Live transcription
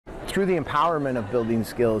Through the empowerment of building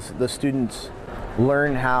skills, the students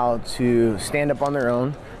learn how to stand up on their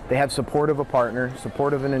own. They have support of a partner,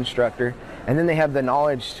 support of an instructor, and then they have the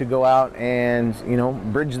knowledge to go out and,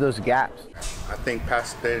 bridge those gaps. I think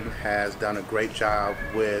Paxton has done a great job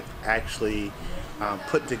with actually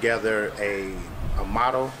putting together a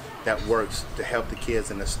model that works to help the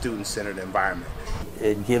kids in a student-centered environment.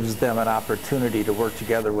 It gives them an opportunity to work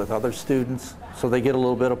together with other students, so they get a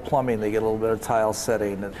little bit of plumbing, they get a little bit of tile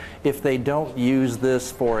setting. And if they don't use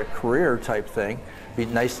this for a career type thing, it'd be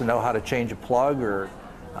nice to know how to change a plug or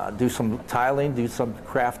do some tiling, do some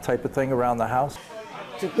craft type of thing around the house.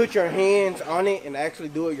 To put your hands on it and actually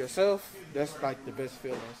do it yourself, that's like the best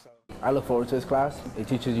feeling. I look forward to this class. It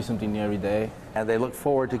teaches you something new every day. And they look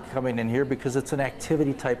forward to coming in here because it's an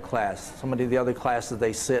activity type class. Some of the other classes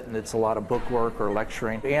they sit and it's a lot of book work or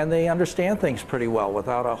lecturing. And they understand things pretty well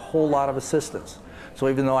without a whole lot of assistance. So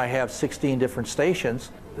even though I have 16 different stations,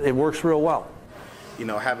 it works real well.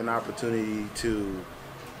 Have an opportunity to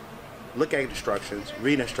look at instructions,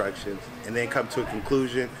 read instructions, and then come to a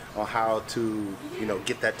conclusion on how to,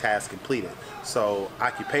 get that task completed. So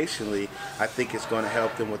occupationally, I think it's going to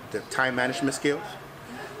help them with the time management skills.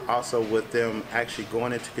 Also with them actually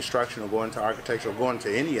going into construction or going into architecture or going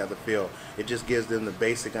to any other field, it just gives them the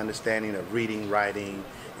basic understanding of reading, writing,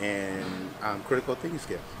 and critical thinking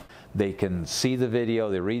skills. They can see the video,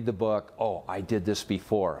 they read the book, oh, I did this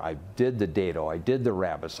before, I did the dado, I did the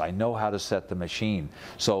rabbets, I know how to set the machine.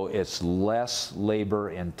 So it's less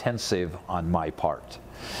labor intensive on my part.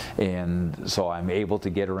 And so I'm able to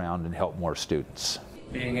get around and help more students.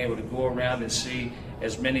 Being able to go around and see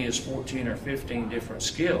as many as 14 or 15 different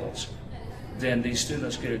skills, then these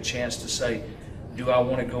students get a chance to say, do I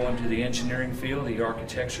want to go into the engineering field, the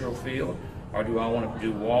architectural field, or do I want to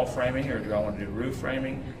do wall framing, or do I want to do roof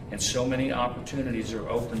framing? And so many opportunities are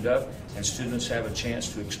opened up, and students have a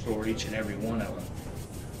chance to explore each and every one of them.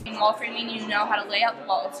 In wall framing, you know how to lay out the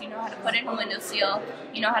walls, you know how to put in a window seal,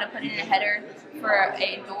 you know how to put in a header for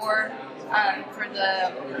a door. For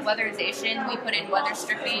the weatherization, we put in weather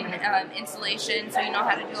stripping, insulation, so you know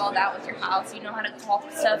how to do all that with your house. You know how to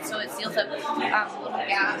caulk stuff so it seals up little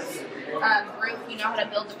gaps. Roof, you know how to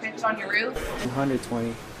build the pitch on your roof.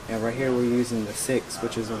 120. And right here we're using the 6,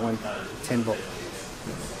 which is a 110 volt.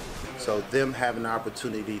 So them having the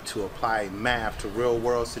opportunity to apply math to real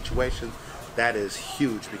world situations, that is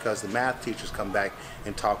huge, because the math teachers come back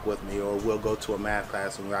and talk with me, or we'll go to a math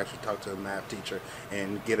class and we'll actually talk to a math teacher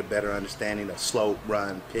and get a better understanding of slope,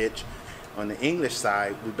 run, pitch. On the English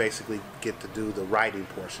side, we basically get to do the writing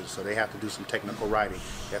portion, so they have to do some technical writing.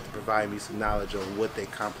 They have to provide me some knowledge on what they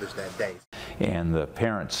accomplished that day. And the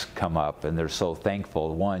parents come up and they're so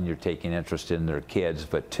thankful, one, you're taking interest in their kids,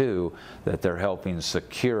 but two, that they're helping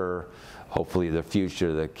secure hopefully the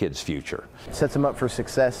future, the kids' future. It sets them up for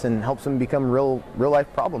success and helps them become real life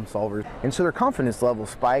problem solvers. And so their confidence level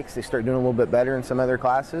spikes. They start doing a little bit better in some other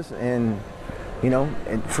classes, and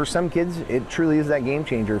and for some kids, it truly is that game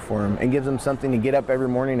changer for them. It gives them something to get up every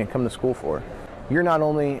morning and come to school for. You're not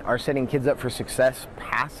only are setting kids up for success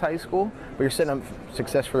past high school, but you're setting up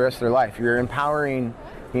success for the rest of their life. You're empowering,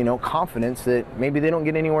 confidence that maybe they don't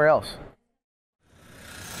get anywhere else.